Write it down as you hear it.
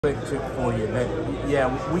For you that,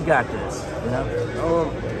 yeah, we got this, you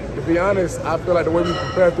know? To be honest, I feel like the way we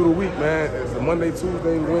prepare through the week, man, is the Monday,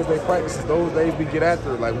 Tuesday, Wednesday practices. Those days we get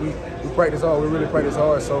after it. Like we practice hard. We really practice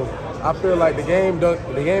hard. So I feel like the game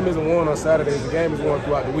isn't won on Saturdays. The game is won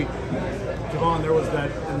throughout the week. Javon, there was that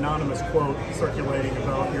anonymous quote circulating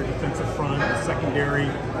about your defensive front, the secondary.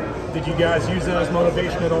 Did you guys use that as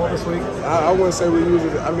motivation at all this week? I wouldn't say we use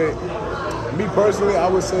it. I mean, me personally, I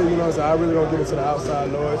would say, you know, I really don't get into the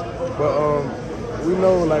outside noise. But we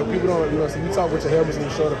know, like, people don't, you know, so you talk with your helmets and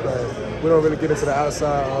your shoulder pads. We don't really get into the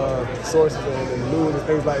outside sources and news and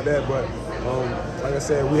things like that. But like I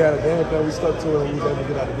said, we had a game plan, we stuck to it, and we was able to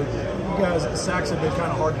get out the big game. You guys, sacks have been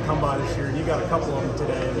kind of hard to come by this year, and you got a couple of them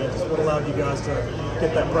today. I mean, just what allowed you guys to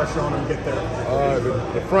get that pressure on and get there?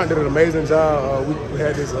 The front did an amazing job. We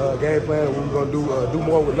had this game plan, and we were going to do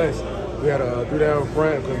more with less. We had a 3 down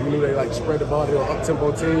front because we knew they like to spread the ball. They were an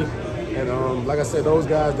up-tempo team. And like I said, those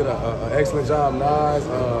guys did an excellent job. Nas,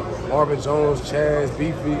 Marvin Jones, Chaz,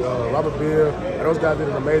 Beefy, Robert Beal. Those guys did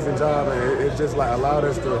an amazing job, and it just like allowed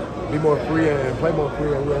us to be more free and play more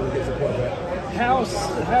free, and we were able to get to the quarterback.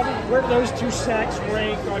 Where do those 2 sacks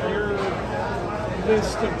rank on your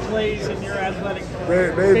list of plays in your athletic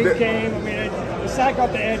big game? I mean, the sack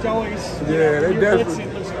off the edge always, they definitely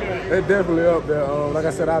looks good. They're definitely up there. Like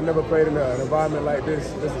I said, I've never played in an environment like this.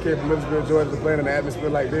 As a kid from Millersville, Georgia, to play in an atmosphere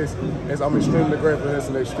like this, I'm extremely grateful. It's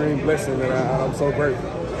an extreme blessing, and I'm so grateful.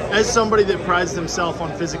 As somebody that prides himself on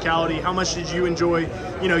physicality, how much did you enjoy,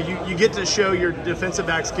 you get to show your defensive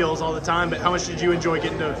back skills all the time, but how much did you enjoy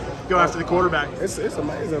getting to go after the quarterback? It's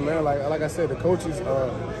amazing, man. Like I said, the coaches,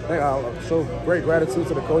 I show great gratitude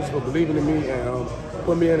to the coaches for believing in me and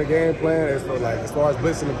put me in a game plan as far as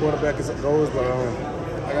blitzing the quarterback goes. But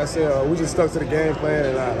like I said, we just stuck to the game plan,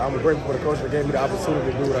 and I'm grateful for the coach that gave me the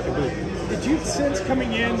opportunity to do what I can do. Did you sense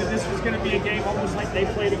coming in that this was going to be a game almost like they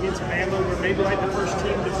played against Bama, where maybe like the first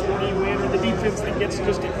team to 40 win, and the defense that gets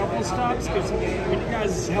just a couple of stops? Because you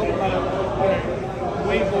guys held them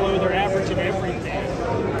way below their average in everything.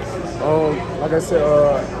 Like I said,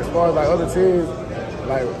 as far as like other teams,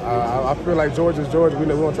 like I feel like Georgia's Georgia. We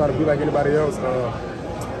won't try to be like anybody else.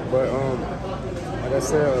 But like I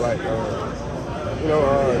said,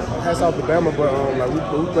 hats off to Bama, but we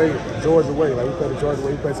played Georgia way. Like we played the Georgia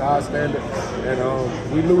way. We played to our standard, and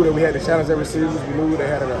we knew that we had to challenge their receivers. We knew they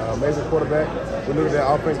had an amazing quarterback. We knew that their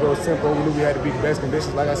offense goes tempo. We knew we had to be the best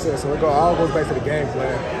conditions. Like I said, so it all goes back to the game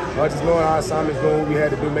plan. Just knowing our assignments, doing what we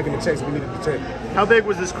had to do, making the checks we needed to check. How big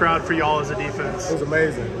was this crowd for y'all as a defense? It was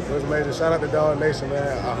amazing. It was amazing. Shout out to Dawg Nation,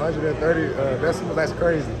 man. 130. That's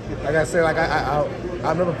crazy. Like I said,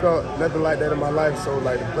 I've never felt nothing like that in my life. So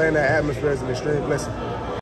like playing that atmosphere is an extreme blessing.